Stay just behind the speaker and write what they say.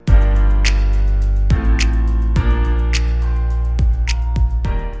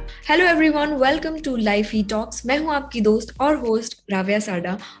Hello everyone, welcome to life he talks. मैं हूं आपकी दोस्त और होस्ट राव्या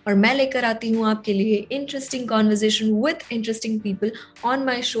साडा और मैं लेकर आती हूं आपके लिए interesting conversation with interesting people on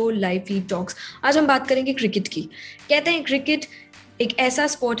my show life he talks. आज हम बात करेंगे क्रिकेट की। कहते हैं क्रिकेट एक ऐसा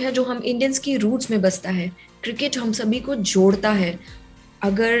स्पोर्ट है जो हम इंडियंस की रूट्स में बसता है। क्रिकेट हम सभी को जोड़ता है।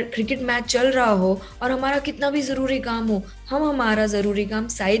 अगर क्रिकेट मैच चल रहा हो और हमारा कितना भी ज़रूरी काम हो, हम हमारा ज़रूरी काम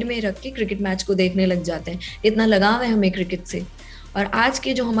साइड में रख के क्रिकेट मैच को देखने लग जाते हैं। इतना लगाव है हमें क्रिकेट से। और आज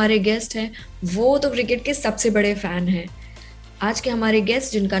के जो हमारे गेस्ट हैं वो तो क्रिकेट के सबसे बड़े फैन हैं। आज के हमारे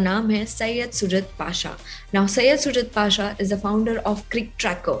गेस्ट जिनका नाम है सैयद सुजत Pasha. Now Syed Sujata Pasha is the founder of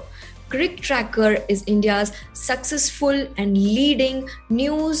क्रिकट्रैकर. Crictracker is India's successful and leading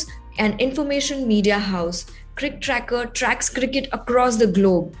news and information media house. Crictracker tracks cricket across the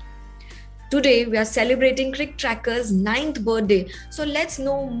globe. Today, we are celebrating Crictracker's 9th birthday. So let's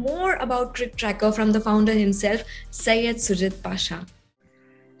know more about Crictracker from the founder himself, Syed Sujjad Pasha.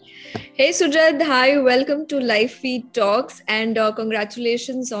 Hey Sujjad, hi, welcome to Life Feed Talks and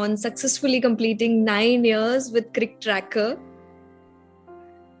congratulations on successfully completing 9 years with Crictracker.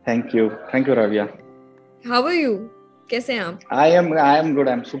 Thank you, Ravya. How are you? कैसे हैं आप? I am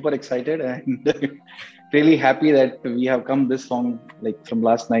good. I'm super excited and really happy that we have come this long, like from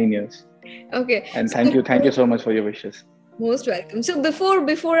last 9 years. Okay. And thank you so much for your wishes. Most welcome. So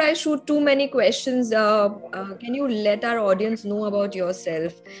before I shoot too many questions, can you let our audience know about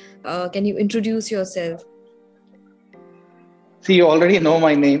yourself? Can you introduce yourself? See, you already know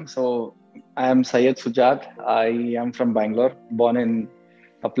my name. So I am Syed Sujjad. I am from Bangalore, born in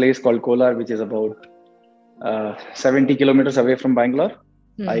a place called Kolar, which is about 70 kilometers away from Bangalore.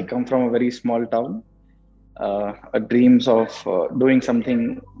 I come from a very small town. Dreams of doing something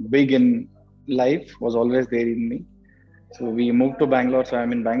big in life was always there in me. So we moved to Bangalore. So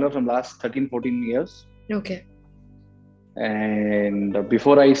I'm in Bangalore from last 13, 14 years. Okay. And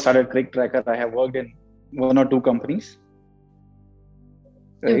before I started Crictracker, I have worked in one or two companies.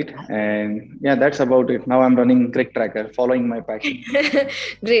 Right. Okay. And yeah, that's about it. Now I'm running Crictracker, following my passion.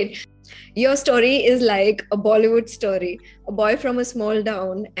 Great. Your story is like a Bollywood story. A boy from a small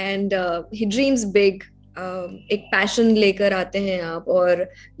town and he dreams big. एक passion लेकर आते हैं आप और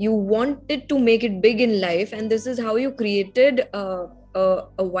you wanted to make it big in life and this is how you created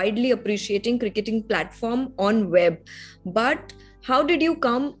a widely appreciating cricketing platform on web. But how did you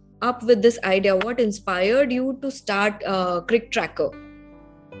come up with this idea? What inspired you to start Crictracker?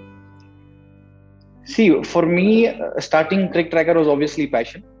 See, for me, starting Crictracker was obviously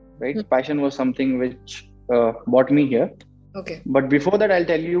passion, right? Passion was something which brought me here. Okay. But before that, I'll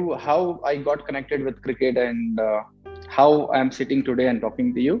tell you how I got connected with cricket and how I'm sitting today and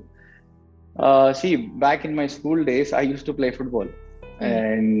talking to you. See, back in my school days, I used to play football.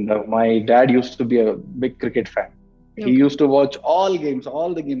 And my dad used to be a big cricket fan. Okay. He used to watch all the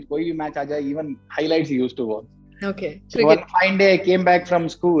games. Koi bhi match aa jaye, even highlights he used to watch. Okay. So one fine day, I came back from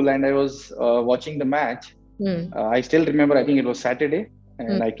school and I was watching the match. I still remember, I think it was Saturday.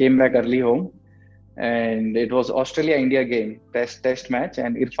 And I came back early home. And it was Australia-India game, test match,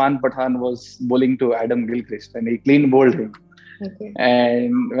 and Irfan Pathan was bowling to Adam Gilchrist, and he clean bowled him. Okay.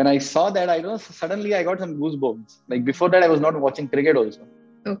 And when I saw that, suddenly I got some goosebumps. Like before that, I was not watching cricket also.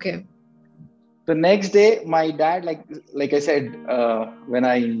 Okay. The next day, my dad, like I said, when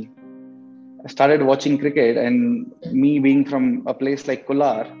I started watching cricket, and me being from a place like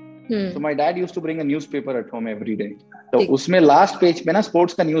Kolar, so my dad used to bring a newspaper at home every day. So उसमें last page पे ना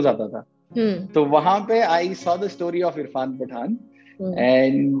sports का news आता था. So वहाँ पे I saw the story of Irfan Pathan,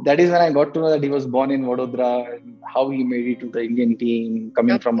 and that is when I got to know that he was born in Vadodara and how he made it to the Indian team,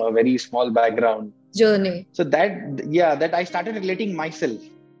 coming from a very small background. Journey. So that I started relating myself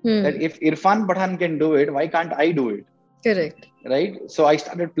that if Irfan Pathan can do it, why can't I do it? Correct. Right. So I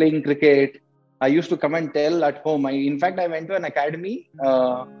started playing cricket. I used to come and tell at home. In fact, I went to an academy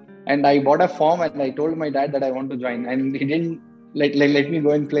and I bought a form and I told my dad that I want to join, and he didn't let me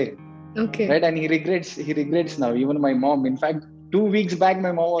go and play. Okay. Right. And he regrets now. Even my mom. In fact, 2 weeks back,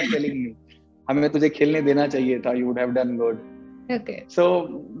 my mom was telling me, "हमें तुझे खेलने देना चाहिए था. You would have done good." Okay. So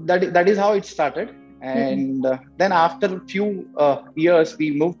that is how it started. And then after a few years,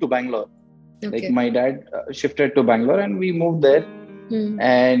 we moved to Bangalore. Okay. Like my dad shifted to Bangalore, and we moved there.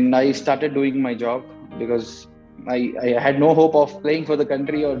 And I started doing my job because I had no hope of playing for the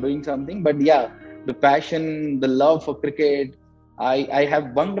country or doing something. But yeah, the passion, the love for cricket. I have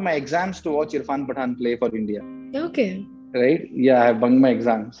bunked my exams to watch Irfan Pathan play for India. Okay. Right? Yeah, I have bunked my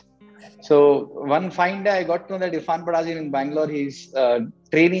exams. So one fine day, I got to know that Irfan Pathan is in Bangalore. He's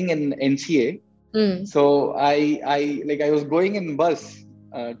training in NCA. So I was going in bus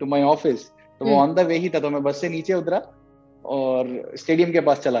to my office. So on the way ही था, तो मैं बस से नीचे उतरा और stadium के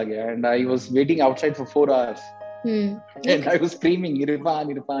पास चला गया and I was waiting outside for 4 hours and I was screaming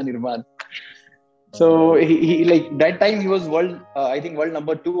Irfan. So he like that time he was world I think world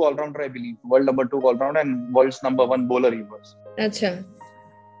number 2 all rounder, I believe world number 2 all rounder and world's number 1 bowler he was. Acha.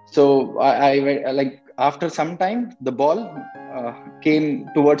 So I like after some time the ball came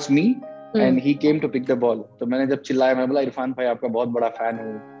towards me and he came to pick the ball. तो मैंने जब चिल्लाया मैं बोला इरफान भाई आपका बहुत बड़ा फैन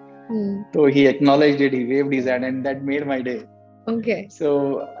हूँ. तो he acknowledged it, he waved his hand and that made my day. Okay. So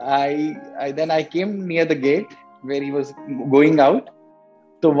I came near the gate where he was going out.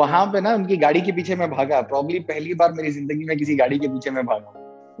 तो वहां पे ना उनकी गाड़ी के पीछे मैं भागा. प्रॉब्ली पहली बार मेरी जिंदगी में किसी गाड़ी के पीछे मैं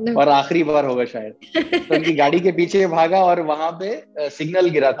भागा और आखिरी बार होगा शायद. तो उनकी गाड़ी के पीछे भागा और वहां पे सिग्नल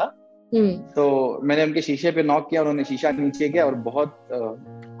गिरा था. तो मैंने उनके शीशे पे नॉक किया, उन्होंने शीशा नीचे किया और बहुत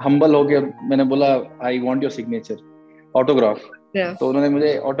हम्बल हो गया. मैंने बोला I want your signature, autograph. तो उन्होंने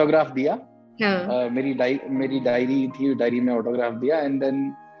मुझे ऑटोग्राफ दिया. मेरी डायरी थी, डायरी में ऑटोग्राफ दिया and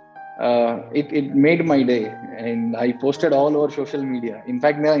then it made my day and I posted all over social media. In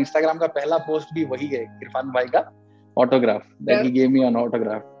fact मेरा Instagram का पहला पोस्ट भी वही है, इरफान भाई का autograph that he gave me an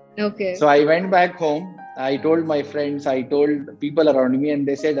autograph. Okay. So I went back home, I told my friends, I told people around me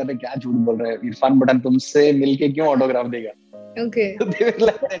and they said अरे क्या झूठ बोल रहे हैं, इरफान पठान तुमसे मिलके क्यों ऑटोग्राफ देगा. Okay. So they were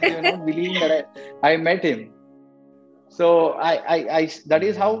like that, they were not believing that I met him. So I that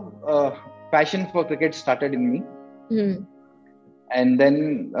is how passion for cricket started in me. And then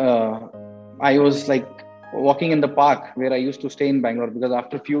I was like walking in the park where I used to stay in Bangalore because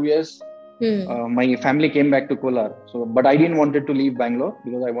after a few years my family came back to Kolar. So but I didn't wanted to leave Bangalore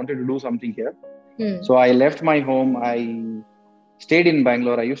because I wanted to do something here. So I left my home, I stayed in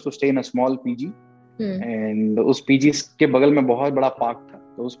Bangalore. I used to stay in a small PG and उस PG के बगल में बहुत बड़ा park था.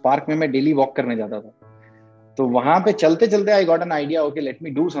 तो उस park में मैं डेली वॉक करने जाता था. तो वहां पे चलते चलते I got an idea, okay let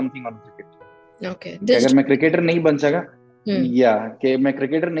me do something on cricket. Okay. अगर मैं क्रिकेटर नहीं बन सका कि मैं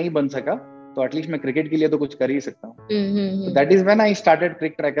क्रिकेटर नहीं बन सका तो एटलीस्ट मैं क्रिकेट के लिए तो कुछ कर ही सकता हूँ. That is when I started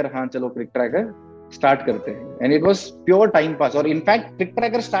Crick tracker. हाँ चलो क्रिक ट्रैकर स्टार्ट करते हैं and it was pure time pass. और इनफैक्ट क्रिक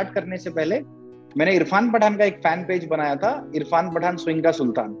ट्रैकर स्टार्ट करने से पहले मैंने इरफान पठान का एक फैन पेज बनाया था, इरफान पठान स्विंग का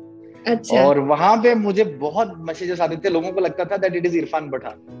सुल्तान. अच्छा. और वहां पे मुझे बहुत मैसेजेस आते थे, लोगों को लगता था that it is Irfan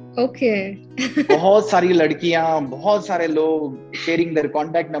Pathan. Okay. बहुत सारी लड़कियां, बहुत सारे लोग शेयरिंग देयर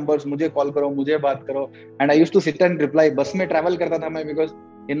कांटेक्ट नंबर्स, मुझे कॉल करो, मुझे बात करो. And I used to sit and reply. बस में ट्रैवल करता था मैं because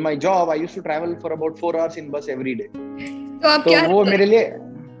in my job I used to travel for about 4 hours इन बस एवरी डे. तो आप क्या वो मेरे लिए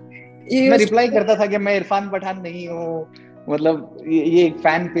मैं रिप्लाई करता था कि मैं इरफान पठान नहीं हूँ, मतलब ये एक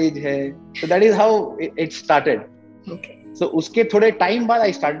फैन पेज है. So that is how it started. Okay. So उसके थोड़े टाइम बाद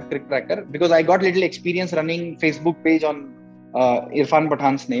I started Crictracker because I got little experience running Facebook page on Irfan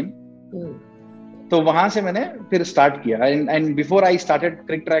Pathan's name. तो वहां से मैंने फिर स्टार्ट किया. And before I started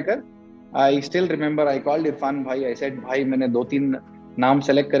Crictracker, I still remember I called Irfan भाई. I said भाई मैंने 2-3 नाम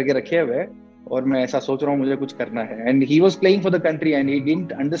सेलेक्ट करके रखे हुए और मैं ऐसा सोच रहा हूँ मुझे कुछ करना है. And he was playing for the country and he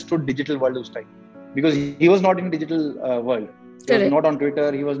didn't understood digital world उस time because he was not in digital world. He was not on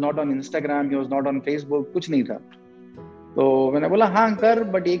Twitter, he was not on Instagram, he was not on Facebook, कुछ नहीं था. तो मैंने बोला हाँ कर,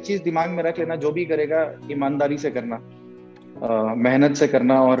 but एक चीज दिमाग में रख लेना, जो भी करेगा ईमानदारी से करना, मेहनत से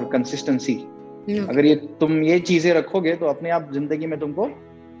करना और कंसिस्टेंसी. अगर तुम ये चीजें रखोगे तो अपने आप जिंदगी में तुमको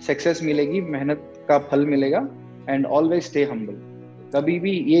सक्सेस मिलेगी, मेहनत का फल मिलेगा. And always stay humble. कभी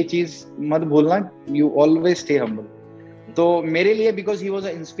भी ये चीज मत भूलना, यू ऑलवेज स्टे हम्बल. तो मेरे लिए because he was a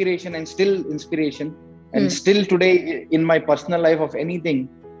inspiration and still inspiration and still today in my personal life of anything,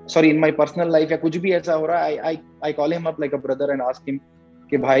 sorry in my personal life या कुछ भी ऐसा हो रहा है, I call him up like a brother and ask him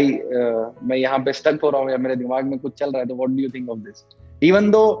कि भाई मैं यहाँ पे स्टक हो रहा हूँ या मेरे दिमाग में कुछ चल रहा है, तो what do you think of this.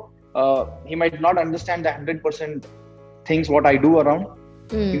 Even though he might not understand the 100% things what I do around,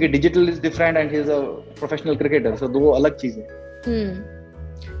 क्योंकि digital is different and he is a professional cricketer, so दो अलग चीजें.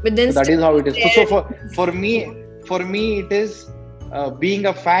 But then so that is how it is. So for me it is being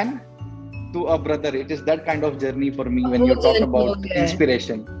a fan to a brother. It is that kind of journey for me when you talk about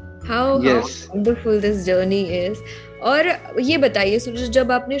inspiration. How wonderful this journey is. और ये बताइए सुजय,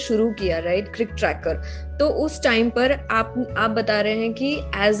 जब आपने शुरू किया right क्रिक tracker, तो उस time पर आप बता रहे हैं कि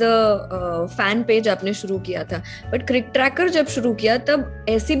एज अ फैन पेज आपने शुरू किया था, बट क्रिक ट्रैकर जब शुरू किया तब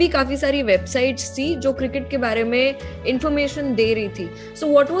ऐसी भी काफी सारी वेबसाइट्स थी जो क्रिकेट के बारे में इंफॉर्मेशन दे रही थी.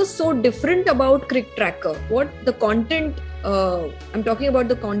 So what was so different about CricTracker? What the content, I am talking about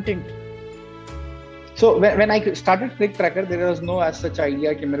the content. So when I started Crictracker, there was no as such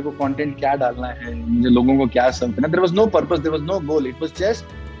idea कि मेरे को content क्या डालना है, मुझे लोगों को क्या सर्व करना. There was no purpose, there was no goal. It was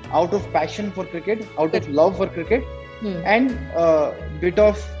just out of passion for cricket, out of love for cricket, and bit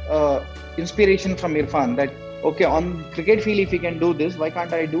of inspiration from Irfan that okay, on cricket field if we can do this, why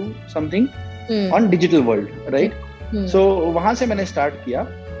can't I do something on digital world, right? So वहां से मैंने start किया.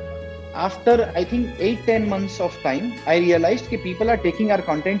 After I think 8-10 months of time, I realized कि people are taking our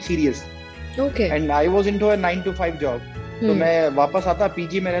content serious. Okay. And I was into a 9 to 5 job. तो मैं वापस आता,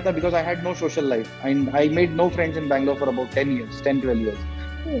 PG में रहता, because I had no social life and I made no friends in Bangalore for about 10-12 years.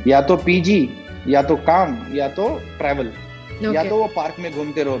 या तो PG, या तो काम, या तो ट्रैवल, या तो वो पार्क में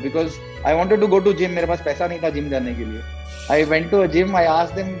घूमते रहो, because I wanted to go to gym. मेरे पास पैसा नहीं था जिम जाने के लिए. I went to a gym. I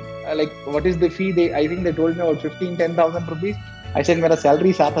asked them like what is the fee. I think they told me about 15,000-10,000 rupees. I said मेरा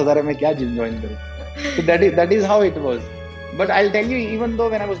सैलरी 7,000 है, मैं क्या जिम ज्वाइन करूँ. So that is how it was. But I'll tell you, even though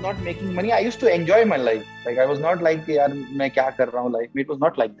when I was not making money, I used to enjoy my life. Like I was not like यार मैं क्या कर रहा हूँ life में. It was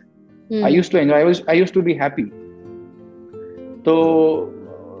not like that. I used to enjoy. I used to be happy. So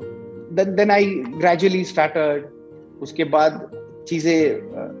then I gradually started. उसके बाद चीजें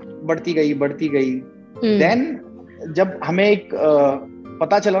बढ़ती गई. Then जब हमें एक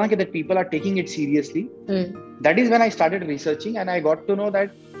पता चला ना कि that people are taking it seriously, that is when I started researching and I got to know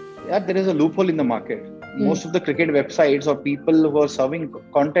that there is a loophole in the market. Most of the cricket websites or people who are serving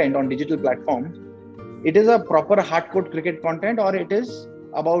content on digital platforms, it is a proper hardcore cricket content or it is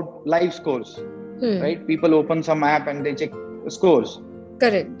about live scores, right? People open some app and they check scores.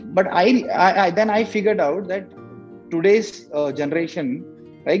 Correct. But I figured out that today's generation,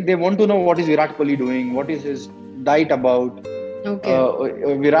 right? They want to know what is Virat Kohli doing, what is his diet about. Okay.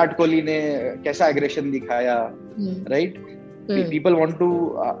 Virat Kohli ने कैसा aggression दिखाया, right? People want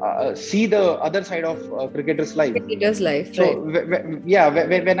to see the other side of cricketer's life. Cricketer's life, so,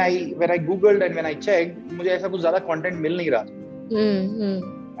 right? When I googled and when I checked, मुझे ऐसा कुछ ज़्यादा content मिल नहीं रहा.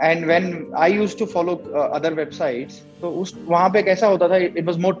 And when I used to follow other websites, तो वहाँ पे कैसा होता था? It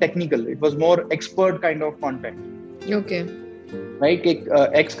was more technical. It was more expert kind of content. Okay. Right? कि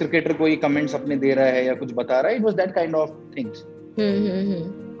ex cricketer कोई comments अपने दे रहा है या कुछ बता रहा है. It was that kind of things.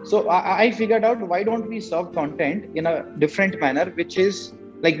 So I figured out, why don't we serve content in a different manner, which is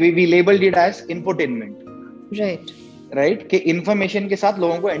like we labeled it as infotainment. Right? कि information के साथ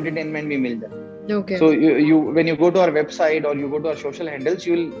लोगों को entertainment भी मिल जाए. Okay. So you when you go to our website or you go to our social handles,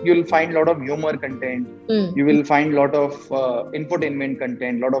 you'll find a lot of humor content. You will find a lot of infotainment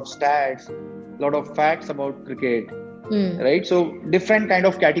content, lot of stats, lot of facts about cricket. Right? So different kind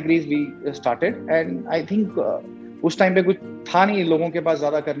of categories we started, and I think उस time पे कुछ था नहीं लोगों के पास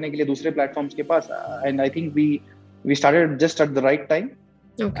ज्यादा करने के लिए दूसरे प्लेटफॉर्म्स के पास, and I think we started just at the right time.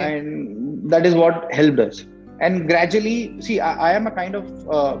 Okay. And that is what helped us. And gradually, see, I am a kind of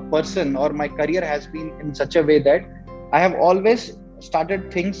person, or my career has been in such a way that I have always started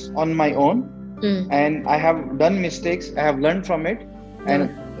things on my own, and I have done mistakes, I have learned from it,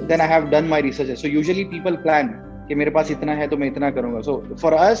 and then I have done my research. So usually people plan कि मेरे पास इतना है तो मैं इतना करूंगा. So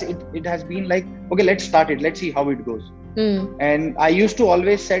for us it has been like, okay, let's start it, let's see how it goes. And I used to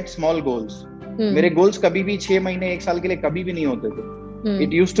always set small goals. मेरे goals कभी भी 6 महीने 1 साल के लिए कभी भी नहीं होते थे.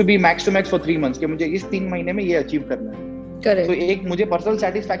 It used to be max to max for 3 months कि मुझे इस 3 महीने में ये अचीव करना है. Correct. तो एक मुझे पर्सनल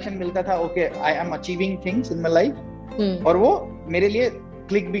सेटिस्फैक्शन मिलता था, okay, I am achieving things in my life. और वो मेरे लिए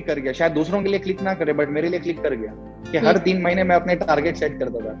क्लिक भी कर गया. शायद दूसरों के लिए क्लिक ना करे, बट मेरे लिए क्लिक कर गया कि हर 3 महीने में अपने टारगेट सेट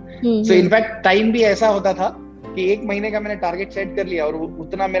करता था. So in fact टाइम भी ऐसा होता था कि 1 महीने का मैंने टारगेट सेट कर लिया और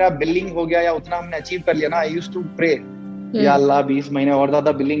उतना मेरा बिलिंग हो गया या उतना हमने अचीव कर लिया ना, आई यूज्ड टू प्रे, या अल्लाह 20 महीने और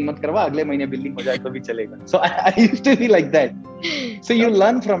ज्यादा बिलिंग मत करवा, अगले महीने बिलिंग हो जाए तो भी चलेगा. सो I used to be like that. So you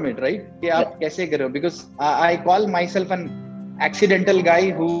learn from it, right, कि आप कैसे कर रहे हो. Because I call my self N accidental guy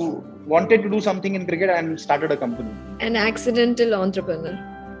who wanted to do something in cricket and started a company. An accidental entrepreneur.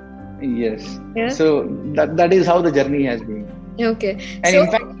 Yes. Yeah? So that is how the journey has been. Okay. And so,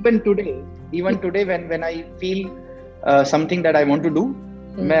 in fact even today when I feel something that I want to do,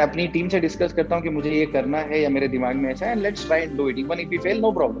 मैं अपनी team से discuss करता हूँ कि मुझे ये करना है या मेरे दिमाग में ऐसा है, and let's try and do it. Even if we fail,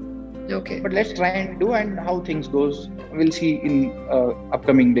 no problem. Okay. But let's try and do, and how things goes, we'll see in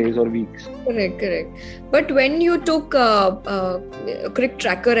upcoming days or weeks. Correct. But when you took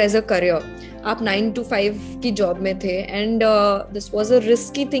Crictracker as a career, आप 9 to 5 की job में थे, and this was a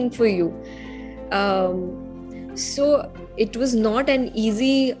risky thing for you. So it was not an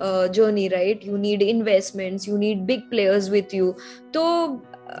easy journey, right? You need investments, you need big players with you. तो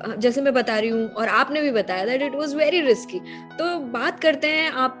जैसे मैं बता रही हूँ और आपने भी बताया that it was very risky. तो बात करते हैं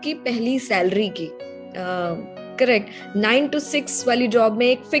आपकी पहली सैलरी की. करेक्ट, 9 to 6 वाली जॉब में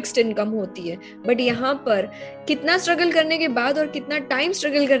एक फिक्स्ड इनकम होती है, बट यहाँ पर कितना स्ट्रगल करने के बाद और कितना टाइम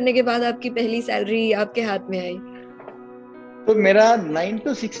स्ट्रगल करने के बाद आपकी पहली सैलरी आपके हाथ में आई? तो मेरा 9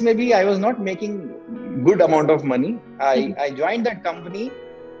 to 6 में भी I was not making good amount of money. I joined that company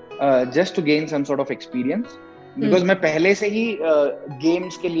just to gain some sort of experience. Because मैं पहले से ही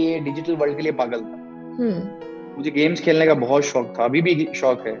गेम्स के लिए, डिजिटल वर्ल्ड के लिए पागल था. मुझे गेम्स खेलने का बहुत शौक था, अभी भी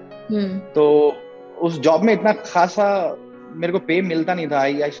शौक है. तो उस जॉब में इतना खासा मेरे को पे मिलता नहीं था.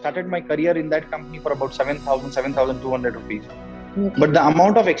 I started my career in that company for about 7,200 rupees. But the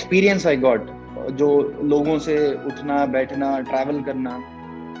amount of experience I got, जो लोगों से उठना बैठना ट्रैवल करना,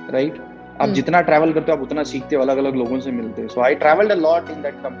 राइट? आप जितना ट्रैवल करते हो आप उतना सीखते हो, अलग अलग लोगों से मिलते हो. सो I travelled a lot in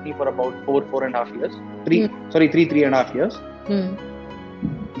that company for about 4.5 years, 3.5 years.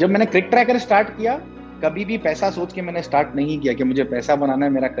 जब मैंने क्रिक ट्रैकर स्टार्ट किया, कभी भी पैसा सोच के मैंने स्टार्ट नहीं किया कि मुझे पैसा बनाना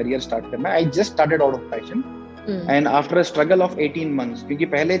है, मेरा करियर स्टार्ट करना है. I just started out of passion and after a struggle of 18 months, क्योंकि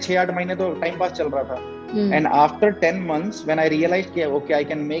पहले 6-8 महीने तो टाइम पास चल रहा था. And after 10 months when I realised कि okay I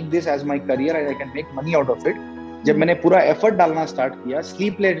can make this as my career and I can make money out of it, जब मैंने पूरा एफर्ट डालना स्टार्ट किया,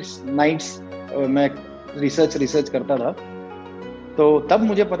 स्लीपलेस नाइट्स मैं रिसर्च करता था, तो तब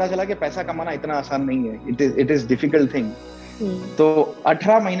मुझे पता चला कि पैसा कमाना इतना आसान नहीं है. It is difficult thing. तो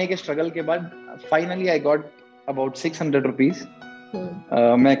 18 महीने के स्ट्रगल के बाद finally I got about 600 rupees.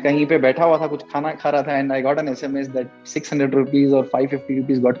 मैं कहीं पे बैठा हुआ था, कुछ खाना खा रहा था, and I got an SMS that 600 rupees और 550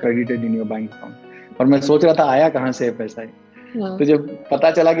 rupees got credited in your bank account. और मैं सोच रहा था आया कहाँ से पैसा है. तो जब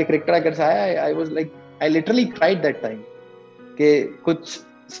पता चला कि क्रिक ट्रैकर से आया, I was like, I literally cried that time कि कुछ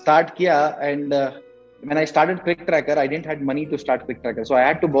start किया. And when I started Crictracker, I didn't had money to start Crictracker, so I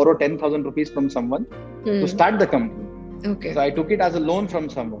had to borrow 10,000 rupees from someone to start the company. Okay. So I took it as a loan from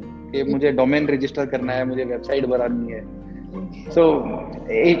someone कि मुझे domain register करना है, मुझे website बनानी है. So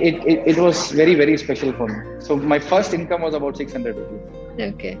it was very very special for me. So my first income was about 600 rupees.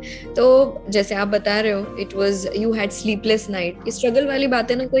 Okay. तो जैसे आप बता रहे हो, it was you had sleepless night. इस स्ट्रगल वाली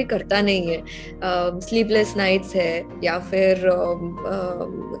बातें ना कोई करता नहीं है. स्लीपलेस नाइट्स है, या फिर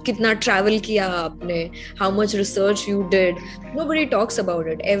कितना ट्रैवल किया आपने, how much research you did. Nobody talks about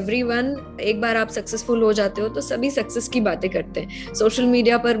it. Everyone, एक बार आप सक्सेसफुल हो जाते हो तो सभी सक्सेस की बातें करते हैं. सोशल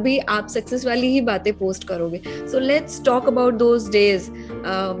मीडिया पर भी आप सक्सेस वाली ही बातें पोस्ट करोगे. So let's talk about those days,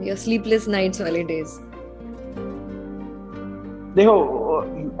 your sleepless nights वाले डेज. देखो,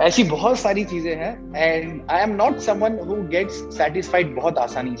 ऐसी बहुत सारी चीजें हैं, and I am not someone who gets satisfied बहुत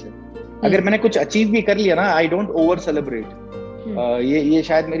आसानी से. अगर मैंने कुछ अचीव भी कर लिया ना, आई डोंट ओवर सेलिब्रेट. ये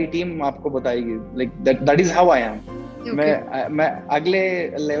शायद मेरी टीम आपको बताएगी. Like that is how I am. मैं अगले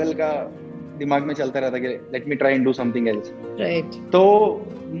लेवल का दिमाग में चलता रहता कि let me try and do something else. Right. तो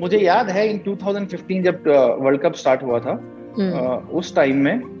मुझे याद है इन 2015 जब वर्ल्ड कप स्टार्ट हुआ था, उस टाइम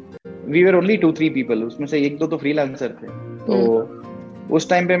में वी वर ओनली 2-3 पीपल. उसमें से 1-2 तो फ्रीलांसर थे. तो उस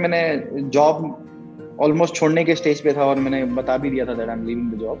टाइम पे मैंने जॉब ऑलमोस्ट छोड़ने के स्टेज पे था, और मैंने बता भी दिया था that I am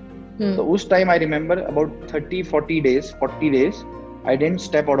leaving the job. तो उस time I remember about 40 days I didn't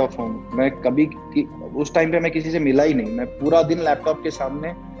step out of home. मैं कभी उस टाइम पे मैं किसी से मिला ही नहीं. मैं पूरा दिन लैपटॉप के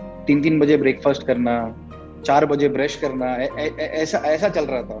सामने 3 बजे ब्रेकफास्ट करना, 4 बजे ब्रश करना, ऐसा चल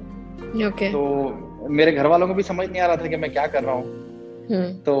रहा था. Okay. तो मेरे घर वालों को भी समझ नहीं आ रहा था कि मैं क्या कर रहा हूँ.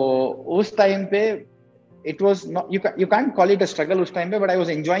 तो उस टाइम पे it was not, you can't call it a struggle उस टाइम पे, but I was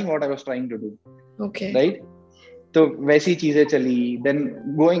enjoying what I was trying to do. Okay. Right? तो वैसी चीजें चली. Then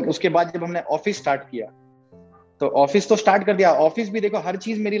going, उसके बाद जब हमने ऑफिस स्टार्ट किया, तो ऑफिस तो स्टार्ट कर दिया. ऑफिस भी देखो, हर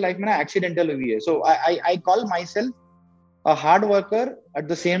चीज मेरी लाइफ में ना एक्सीडेंटल हुई है. So I call myself a hard worker, at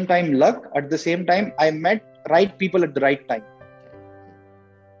the same time luck, at the same time I met right people at the right time.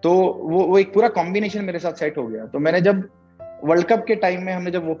 तो वो एक पूरा कॉम्बिनेशन मेरे साथ सेट हो गया. तो मैंने जब वर्ल्ड कप के टाइम में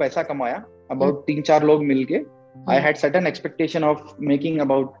हमने जब वो पैसा कमाया, अबाउट 3-4 लोग मिलके, I had certain expectation of making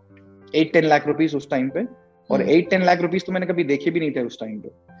about 8-10 lakh rupees उस टाइम पे. और 8-10 लाख रुपीस तो मैंने कभी देखे भी नहीं थे उस टाइम पे.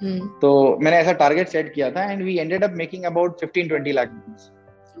 तो मैंने ऐसा टारगेट सेट किया था, and we ended up making about 15-20 lakh rupees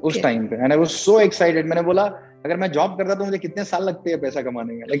उस टाइम पे. And I was so excited. मैंने बोला अगर मैं जॉब करता तो मुझे कितने साल लगते हैं पैसा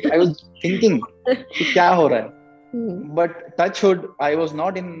कमाने में. लाइक आई वाज थिंकिंग कि क्या हो रहा है. But touchwood, I was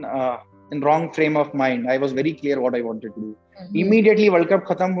not in wrong frame of mind. I was very clear what I wanted to do. Immediately World Cup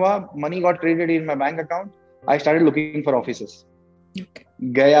खत्म हुआ, money got credited in my bank account. I started looking for offices.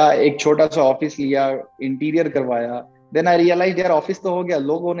 गया, एक छोटा सा office लिया, interior करवाया. Then I realized यार office तो हो गया,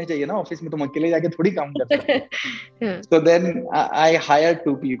 लोग होने चाहिए ना ऑफिस में. तुम अकेले जाके थोड़ी काम करते हो. So then I hired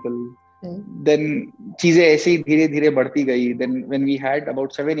 2 people. Then चीजें ऐसे ही धीरे धीरे बढ़ती गई. Then when we had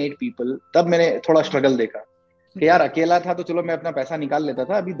about 7-8 people, तब मैंने थोड़ा स्ट्रगल देखा कि यार अकेला था तो चलो मैं अपना पैसा निकाल लेता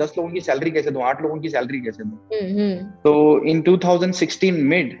था, अभी 10 लोगों की सैलरी कैसे दूं, 8 लोगों की सैलरी कैसे दूं. तो इन 2016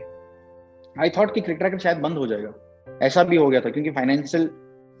 मिड आई थॉट कि क्रिकट्रैकर शायद बंद हो जाएगा. ऐसा भी हो गया था क्योंकि फाइनेंशियल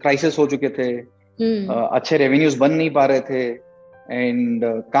क्राइसिस हो चुके थे, अच्छे रेवेन्यूज बन नहीं पा रहे थे, एंड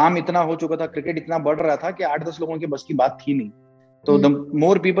काम इतना हो चुका था, क्रिकेट इतना बढ़ रहा था कि 8-10 लोगों के बस की बात थी नहीं. तो the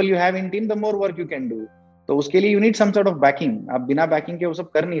more people you have in team, the more work you can do. तो उसके लिए you need some sort of banking. आप बिना बैकिंग के वो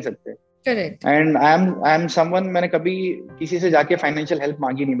सब कर नहीं सकते. Correct. And I am someone, मैंने कभी किसी से जाके फाइनेंशियल हेल्प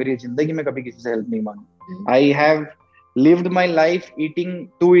मांगी नहीं. मेरी जिंदगी में कभी किसी से हेल्प नहीं मांगी. I have lived my life eating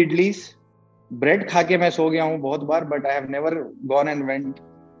 2 idlis bread खा के मैं सो गया हूँ बहुत बार, but I have never gone and went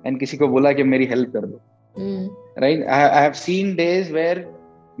and किसी को बोला कि मेरी हेल्प कर दो, right? I have seen days where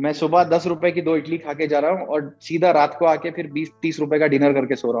मैं सुबह 10 रुपए की 2 इडली खा के जा रहा हूँ और सीधा रात को आके फिर 20-30 रुपए का डिनर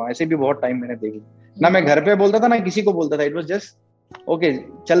करके सो रहा हूँ। ऐसे भी बहुत टाइम मैंने देखी। ना मैं घर पे बोलता था ना किसी को बोलता था, इट वाज जस्ट ओके,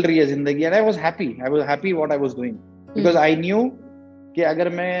 चल रही है जिंदगी, and I was happy what I was doing, because I knew कि अगर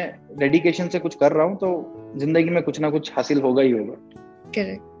मैं डेडिकेशन से कुछ कर रहा हूँ तो जिंदगी में कुछ ना कुछ हासिल होगा ही होगा।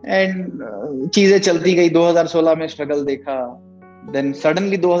 करेक्ट। एंड चीजें चलती गई। 2016 में स्ट्रगल देखा, देन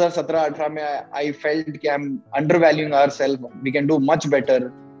सडनली 2017-18 में आई फेल्ट कि I am undervaluing ourselves, we can do much better.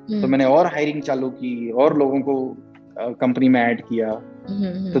 तो मैंने और हायरिंग चालू की और लोगों को कंपनी में ऐड किया।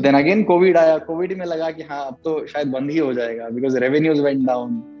 तो देन अगेन कोविड आया। कोविड में लगा कि हाँ अब तो शायद बंद ही हो जाएगा, बिकॉज रेवेन्यूज वेंट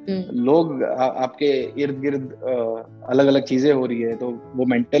डाउन। लोग आपके इर्द गिर्द अलग अलग चीजें हो रही है, तो वो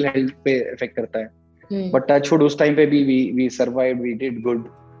मेंटल हेल्थ पे इफेक्ट करता है। बट टचवुड उस टाइम पे भी we survived, we did good,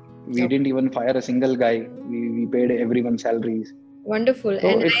 we didn't even fire a single guy, we paid everyone salaries. Wonderful.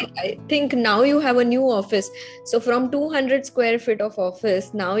 So and I think now you have a new office, so from 200 square feet of office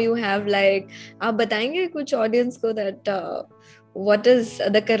now you have like, आप बताएंगे कुछ audience को that what is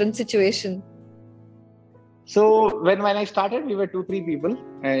the current situation? So when I started we were 2-3 people,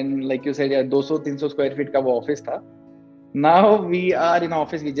 and like you said, 200-300 square feet का वो office था. Now we are in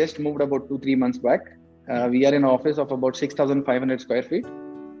office, we just moved about 2-3 months back. We are in office of about 6,500 square feet.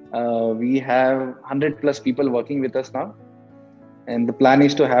 We have 100 plus people working with us now, and the plan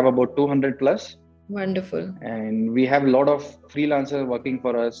is to have about 200 plus. Wonderful. And we have a lot of freelancers working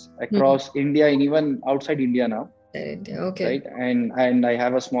for us across India and even outside India now. Okay. Right, and I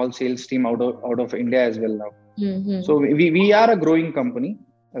have a small sales team out of India as well now. So we are a growing company,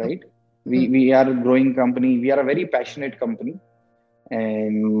 right? We are a growing company. We are a very passionate company,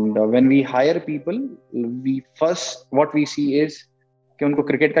 and when we hire people, what we see is कि उनको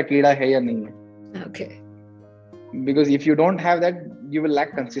cricket का कीड़ा है या नहीं है. Okay. Because if you don't have that, you will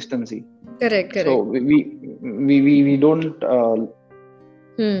lack consistency. Correct. So we don't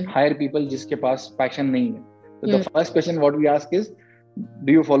hire people जिसके पास passion नहीं है. So the first question what we ask is,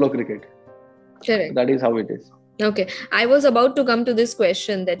 do you follow cricket? Correct. That is how it is. Okay, I was about to come to this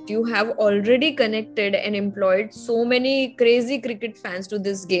question, that you have already connected and employed so many crazy cricket fans to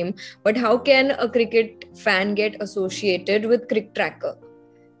this game, but how can a cricket fan get associated with Crictracker?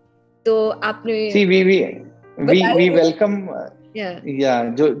 तो आपने see we welcome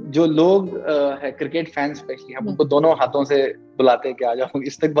जो लोग है cricket fans specially, हम उनको दोनों हाथों से बुलाते हैं कि आ जाओ,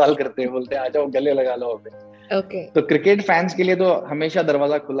 इस्तकबाल करते हैं, बोलते हैं आ जाओ, गले लगा लो पे. Okay. तो क्रिकेट फैंस के लिए तो हमेशा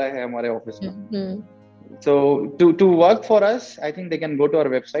दरवाजा खुला है हमारे ऑफिस में. So to work for us, I think they can go to our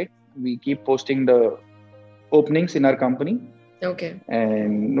website. We keep posting the openings in our company. Okay.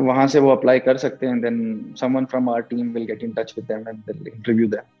 And वहाँ से वो apply कर सकते हैं. Then someone from our team will get in touch with them and they'll interview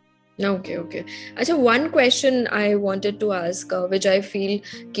them. Okay. अच्छा, one question I wanted to ask, which I feel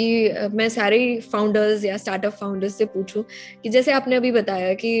कि मैं सारे founders या startup founders से पूछूं कि जैसे आपने अभी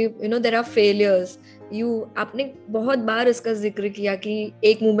बताया कि there are failures. आपने बहुत बार इसका जिक्र किया कि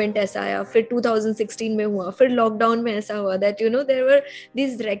एक मोमेंट ऐसा आया, फिर 2016 में हुआ, फिर लॉकडाउन में ऐसा हुआ, that there were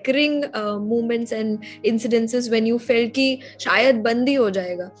these recurring moments and incidences when you felt कि शायद बंद ही हो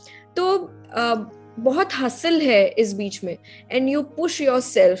जाएगा. तो बहुत हसल है इस बीच में, and you push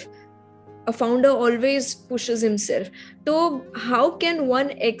yourself. A founder always pushes himself. So how can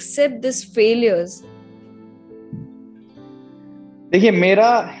one accept these failures? देखिए,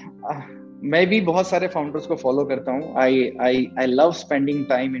 मैं भी बहुत सारे फाउंडर्स को फॉलो करता हूँ. I love spending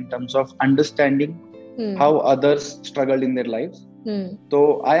time in terms of understanding how others struggled in their lives.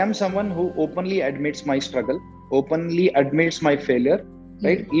 So I am someone who openly admits my struggle, openly admits my failure,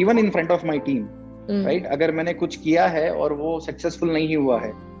 right? Even in front of my team, right? अगर मैंने कुछ किया है और वो successful नहीं हुआ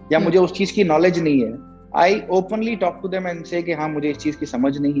है या मुझे उस चीज की नॉलेज नहीं है, I openly talk to them and say कि हाँ मुझे इस चीज की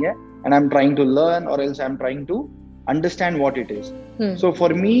समझ नहीं है, and I'm trying to learn or else I'm trying to understand what it is. So for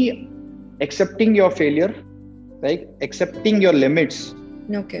me, accepting your failure, like accepting your limits,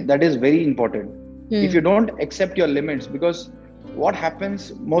 that is very important. If you don't accept your limits, because what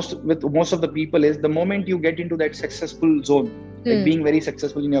happens with most of the people is the moment you get into that successful zone, like being very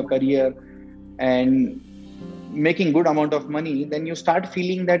successful in your career and making good amount of money, then you start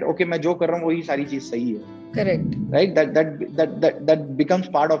feeling that okay, मैं जो कर रहा हूँ वही सारी चीज सही है. Correct. Right? That becomes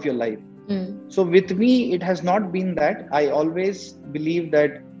part of your life. So with me, it has not been that. I always believe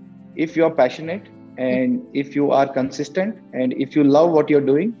that if you are passionate and if you are consistent and if you love what you're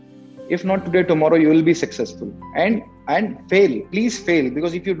doing, if not today, tomorrow you will be successful. And fail, please fail,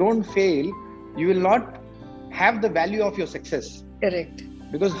 because if you don't fail, you will not have the value of your success. Correct.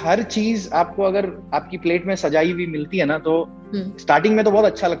 Because हर चीज आपको अगर आपकी plate में सजाई हुई मिलती है ना, तो स्टार्टिंग में तो बहुत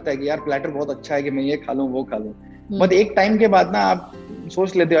अच्छा लगता है कि यार प्लेटर बहुत अच्छा है कि मैं ये खा लूं वो खा लूं, बट एक टाइम के बाद ना आप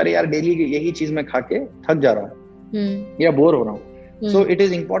सोच लेते हो अरे यार डेली यही चीज मैं खा के थक जा रहा हूँ या बोर हो रहा हूँ. So it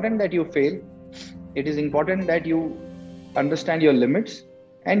is important that you fail, it is important that you understand your limits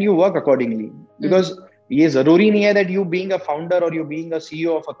and you work accordingly. Because ये जरूरी नहीं है that you being a founder और you being a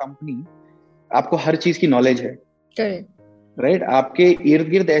CEO of a company आपको हर चीज की knowledge है. Right आपके इर्द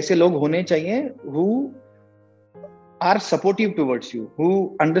गिर्द ऐसे लोग होने चाहिए who are supportive towards you, who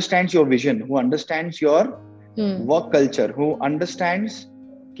understands your vision, who understands your work culture, who understands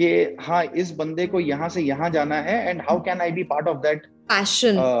कि हाँ इस बंदे को यहाँ से यहाँ जाना है and how can I be part of that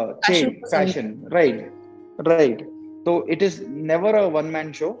passion. Right. तो it is never a one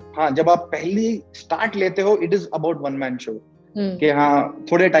man show. हाँ जब आप पहली start लेते हो it is about one man show कि हाँ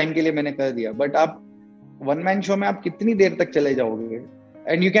थोड़े टाइम के लिए मैंने कर दिया, बट आप वन मैन शो में आप कितनी देर तक चले जाओगे.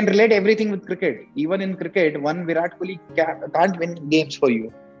 And you can relate everything with cricket. Even in cricket one Virat Kohli can't win games for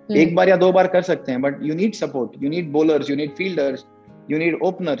you. एक बार या दो बार कर सकते हैं, but you need support, you need bowlers, you need fielders, you need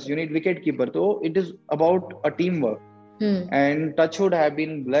openers, you need wicket keeper. So it is about a teamwork. And touchwood have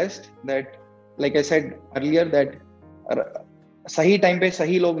been blessed that, like I said earlier, that सही time पे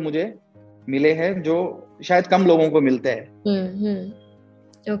सही लोग मुझे मिले हैं जो शायद कम लोगों को मिलते हैं.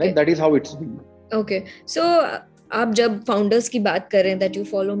 Okay. That is how it's been. Okay. So आप जब फाउंडर्स की बात करें that you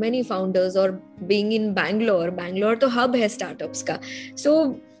follow many founders और बीइंग इन बैंगलोर तो हब है स्टार्टअप्स का.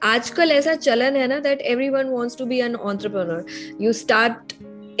 सो आजकल ऐसा चलन है ना that everyone wants to be an entrepreneur. You start,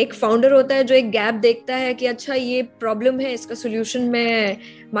 एक फाउंडर होता है जो एक गैप देखता है कि अच्छा ये प्रॉब्लम है, इसका सोल्यूशन मैं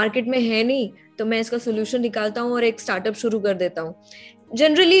मार्केट में है नहीं, तो मैं इसका सोल्यूशन निकालता हूँ और एक स्टार्टअप शुरू कर देता हूँ.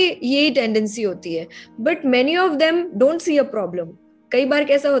 जनरली यही टेंडेंसी होती है, but many of them don't see a problem. कई बार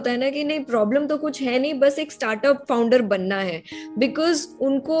कैसा होता है ना कि नहीं प्रॉब्लम तो कुछ है नहीं, बस एक स्टार्टअप फाउंडर बनना है, बिकॉज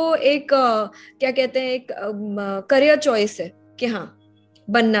उनको एक क्या कहते हैं एक करियर चॉइस है कि हाँ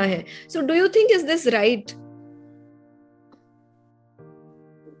बनना है. So do you think is this right?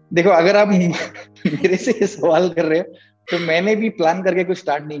 देखो अगर आप मेरे से ये सवाल कर रहे हो तो मैंने भी प्लान करके कुछ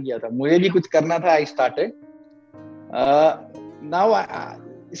स्टार्ट नहीं किया था, मुझे भी कुछ करना था. I started now.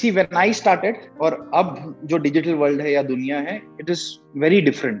 See, when I started और अब जो डिजिटल वर्ल्ड है या दुनिया है, it is very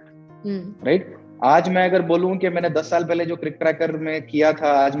different, right? आज मैं अगर बोलूं कि मैंने 10 साल पहले जो क्रिकट्रैकर में किया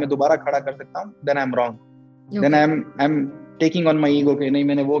था आज मैं दोबारा खड़ा कर सकता हूं, then I'm wrong. Then I'm taking on my ego कि नहीं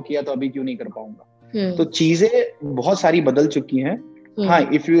मैंने वो किया तो अभी क्यों नहीं कर पाऊंगा. तो चीजें बहुत सारी बदल चुकी हैं. हाँ,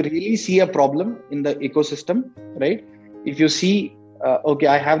 if you really see a problem in the ecosystem, right? If you see, okay,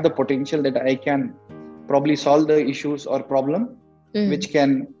 I have the potential that I can probably solve the issues or problem which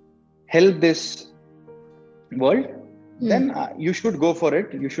can help this world, then you should go for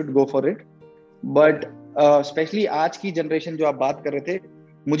it. But especially आज की generation जो आप बात कर रहे थे,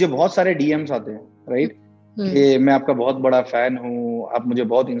 मुझे बहुत सारे DMs आते हैं, right? कि मैं आपका बहुत बड़ा फैन हूँ, आप मुझे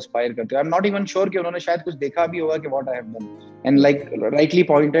बहुत इंस्पायर करते हो. I'm not even sure कि उन्होंने शायद कुछ देखा भी होगा कि what I have done. And like rightly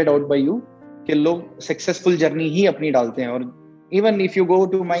pointed out by you कि लोग सक्सेसफुल जर्नी ही अपनी डालते हैं. और even if you go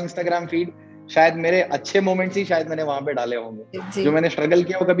to my Instagram feed, शायद मेरे अच्छे मोमेंट्स ही शायद मैंने वहां पे डाले होंगे, जो मैंने स्ट्रगल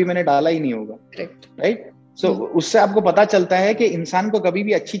किया वो कभी मैंने डाला ही नहीं होगा. राइट? सो उससे आपको पता चलता है कि इंसान को कभी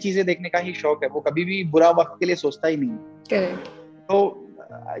भी अच्छी चीजें देखने का ही शौक है, वो कभी भी बुरा वक्त के लिए सोचता ही नहीं. तो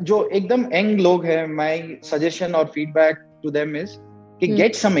जो एकदम यंग लोग हैं, माय सजेशन और फीडबैक टू देम इज कि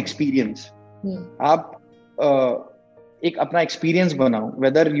गेट सम एक्सपीरियंस. आप एक अपना एक्सपीरियंस बनाओ,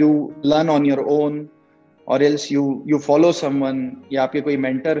 whether you learn on your own और एल्स यू फॉलो समवन या आपके कोई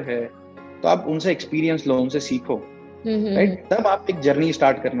मेंटर है तो आप उनसे एक्सपीरियंस लो, उनसे सीखो. राइट? तब आप एक जर्नी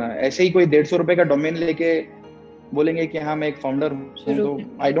स्टार्ट करना है. ऐसे ही कोई 150 रुपए का डोमेन लेके बोलेंगे कि हाँ मैं एक फाउंडर हूँ, तो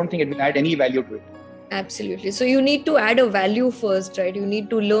I don't think it will add any value to it. Absolutely. So you need to add a value first, right? You need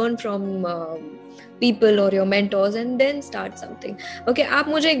to learn from people or your mentors and then start something. Okay, आप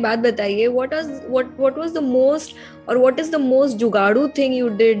मुझे एक बात बताइए, what was the most or what is the most जुगाड़ू thing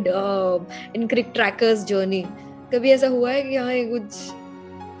you did in Crictracker's journey? कभी ऐसा हुआ है कि हाँ ये कुछ?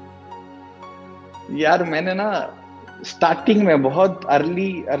 यार मैंने ना स्टार्टिंग में बहुत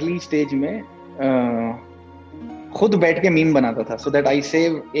अर्ली स्टेज में खुद बैठ के मीम बनाता था, सो दैट आई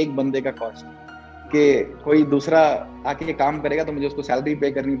सेव एक बंदे का कॉस्ट. कि कोई दूसरा आके काम करेगा तो मुझे उसको सैलरी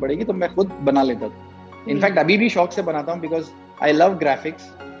पे करनी पड़ेगी, तो मैं खुद बना लेता था. इनफैक्ट अभी भी शौक से बनाता हूँ because I love graphics,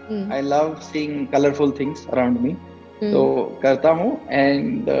 I love seeing colourful things around me, तो करता हूँ.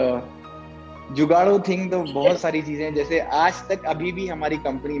 एंड जुगाड़ू थिंग तो बहुत सारी चीजें हैं. जैसे आज तक अभी भी हमारी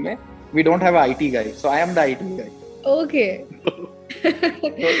कंपनी में we don't have an IT guy, so I am the IT guy. Okay.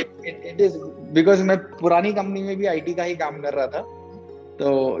 So it is because मैं पुरानी कंपनी में भी IT का ही काम कर रहा था, तो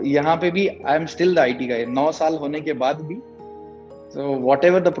यहाँ पे भी I am still the IT guy 9 साल होने के बाद भी. So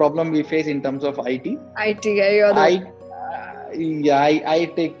whatever the problem we face in terms of IT guy, Yeah, I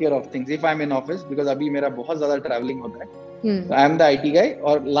take care of things if I'm in office, because अभी मेरा बहुत ज़्यादा traveling होता है. So I am the IT guy.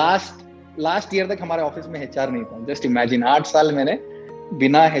 और last year तक हमारे office में HR नहीं था. Just imagine, 8 साल मैंने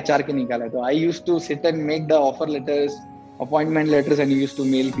बिना HR के निकाला. तो I used to sit and make the offer letters, appointment letters, and used to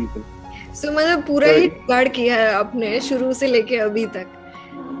mail people. So मतलब पूरा ही जुगाड़ किया है आपने शुरू से लेके अभी तक.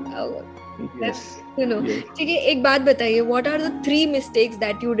 Yes. ठीक है, एक बात बताइए, what are the 3 mistakes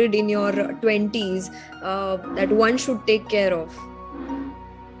that you did in your 20s that one should take care of?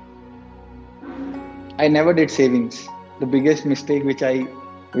 I never did savings. The biggest mistake which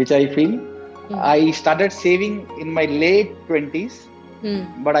I feel, I started saving in my late 20s,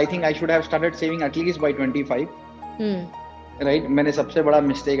 but I think I should have started saving at least by 25. Right? मैंने सबसे बड़ा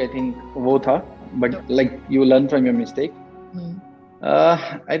mistake I think वो था, but like you learn from your mistake.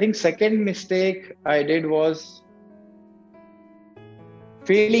 I think second mistake I did was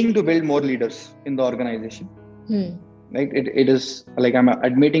failing to build more leaders in the organization. Right? It is like I'm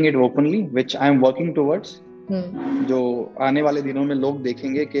admitting it openly, which I'm working towards. जो आने वाले दिनों में लोग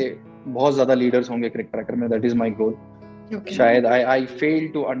देखेंगे कि बहुत ज़्यादा leaders होंगे Crictracker में. That is my goal. Okay. शायद I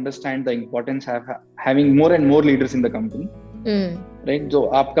failed to understand the importance of having more and more leaders in the company. Right? जो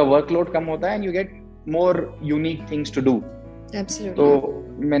आपका workload कम होता है and you get more unique things to do. Absolutely. तो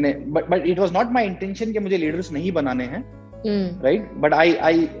मैंने but it was not my intention कि मुझे leaders नहीं बनाने हैं. Right? But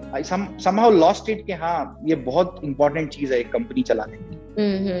I somehow lost it कि हाँ ये बहुत important चीज़ है एक company चलाने की.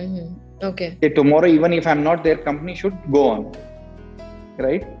 Okay. Tomorrow even if I'm not there, company should go on.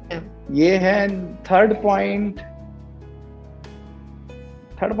 Right? Yeah. ये है. Third point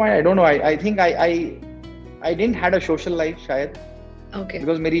I don't know. I think I didn't had a social life शायद. Okay.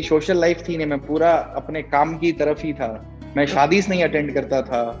 Because मेरी social life थी नहीं, मैं पूरा अपने काम की तरफ ही था. मैं शादीज नहीं अटेंड करता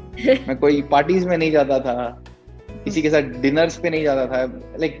था. मैं कोई पार्टीज में नहीं जाता था. किसी के साथ डिनर्स पे नहीं जाता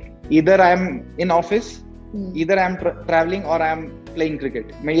था. Like either I am in office, either I am traveling or I am playing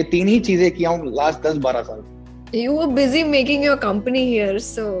cricket. मैं ये 3 ही चीजें किया हूँ last 10-12 साल. You were busy making your company here,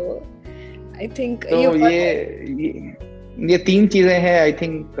 so I think. तो ये 3 चीजें हैं I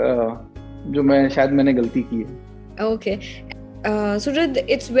think जो मैंने गलती की है. Okay. Sujjad,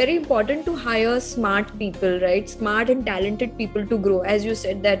 it's very important to hire smart people, right? Smart and talented people to grow. As you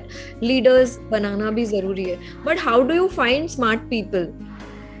said that leaders बनाना भी जरूरी है. But how do you find smart people?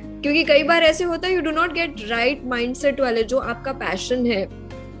 क्योंकि कई बार ऐसे होता है you do not get right mindset वाले जो आपका passion है.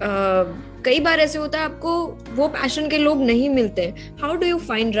 कई बार ऐसे होता है आपको वो passion के लोग नहीं मिलते हैं. How do you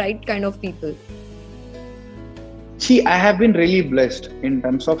find right kind of people? See, I have been really blessed in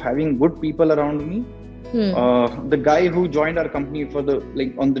terms of having good people around me. The guy who joined our company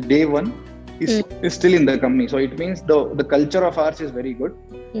on the day one is still in the company. So it means the culture of ours is very good.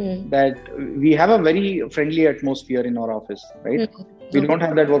 That we have a very friendly atmosphere in our office, right? We don't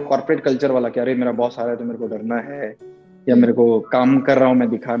have that corporate culture वाला कि अरे मेरा boss आ रहा है तो मेरे को डरना है या मेरे को काम कर रहा हूँ मैं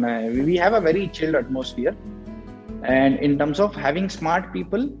दिखाना है. We have a very chilled atmosphere. And in terms of having smart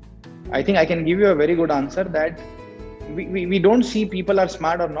people, I think I can give you a very good answer that we don't see people are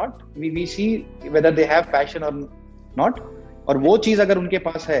smart or not. We see whether they have passion or not. और वो चीज अगर उनके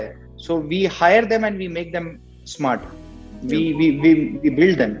पास है, so we hire them and we make them smart. We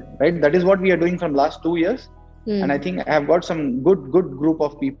build them, right? That is what we are doing from last 2 years. And I think I have got some good group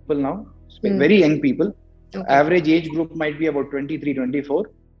of people now. Very young people. Okay. Average age group might be about 23, 24.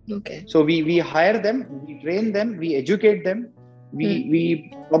 Okay. So we hire them, we train them, we educate them,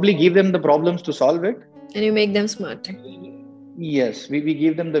 we probably give them the problems to solve it. And you make them smart. Yes, we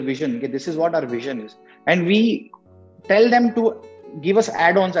give them the vision. Okay, this is what our vision is. And we tell them to give us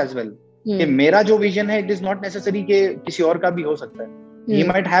add-ons as well. कि मेरा जो vision है, it is not necessary कि किसी और का भी हो सकता है. He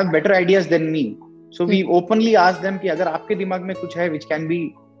might have better ideas than me. So we openly ask them कि अगर आपके दिमाग में कुछ है which can be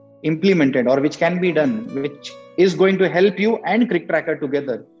implemented or which can be done, which is going to help you and Crictracker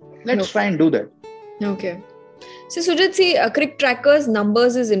together, let's try and do that. Okay. So Sujjad, see, Crictracker's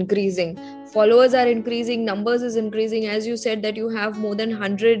numbers is increasing. Followers are increasing, numbers is increasing. As you said that you have more than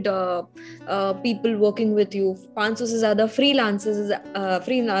 100 people working with you. 500 से ज़्यादा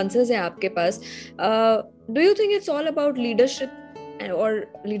freelancers है आपके पास. Do you think it's all about leadership or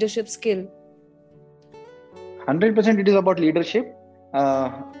leadership skill? 100% it is about leadership.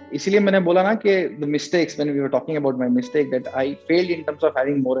 इसीलिए मैंने बोला ना कि the mistakes, when we were talking about my mistake, that I failed in terms of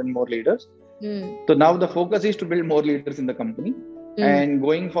having more and more leaders. So now the focus is to build more leaders in the company. And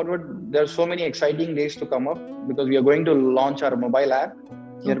going forward, there are so many exciting days to come up because we are going to launch our mobile app.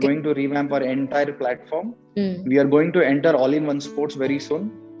 We are going to revamp our entire platform. We are going to enter all-in-one sports very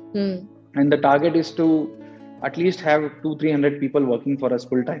soon. And the target is to at least have 200-300 people working for us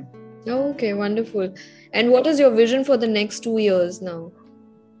full time. Okay, wonderful. And what is your vision for the next 2 years now?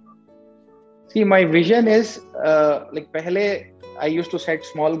 See, my vision is like pehle I used to set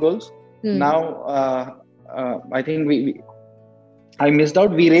small goals. Now I think I missed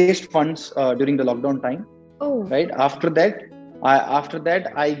out. We raised funds during the lockdown time. Oh. Right. After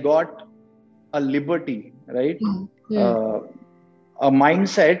that I got a liberty, right? A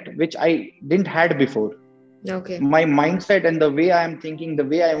mindset which I didn't had before. Okay. My mindset and the way I am thinking, the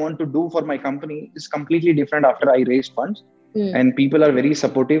way I want to do for my company is completely different after I raised funds. And people are very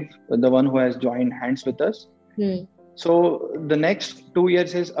supportive, the one who has joined hands with us. So the next 2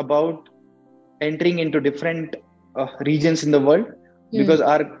 years is about entering into different regions in the world, because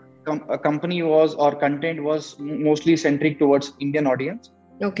our company was, or content was mostly centric towards Indian audience.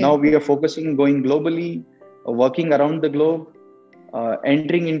 Okay. Now we are focusing, going globally, working around the globe,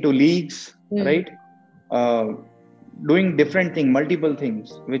 entering into leagues, right? Doing different things, multiple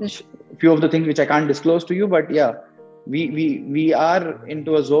things, which few of the things which I can't disclose to you, but yeah, we are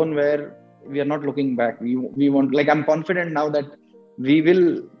into a zone where we are not looking back. We want, like, I'm confident now that we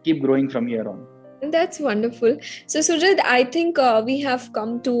will keep growing from here on. That's wonderful. So Sujjad, I think we have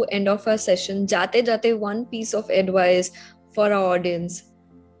come to end of our session. Jate jate, one piece of advice for our audience.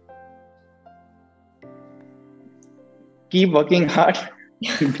 Keep working hard.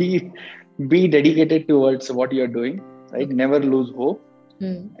 be dedicated towards what you're doing, right? Never lose hope.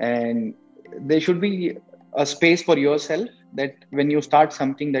 And there should be a space for yourself, that when you start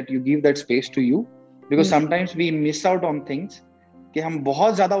something, that you give that space to you, because sometimes we miss out on things, कि हम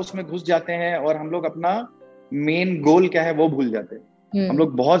बहुत ज्यादा उसमें घुस जाते हैं और हम लोग अपना मेन गोल क्या है वो भूल जाते हैं. हम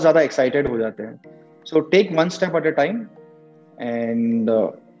लोग बहुत ज्यादा एक्साइटेड हो जाते हैं. So take one step at a time, and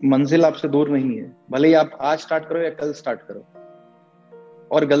मंजिल आपसे दूर नहीं है. भले ही आप आज स्टार्ट करो या कल स्टार्ट करो,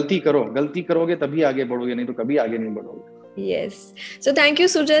 और गलती करोगे तभी आगे बढ़ोगे, नहीं तो कभी आगे नहीं बढ़ोगे. Yes. So thank you,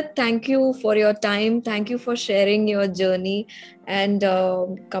 Sujjad. Thank you for your time. Thank you for sharing your journey and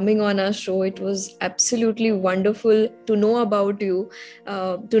coming on our show. It was absolutely wonderful to know about you,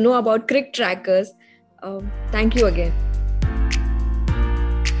 to know about Crictrackers. Thank you again.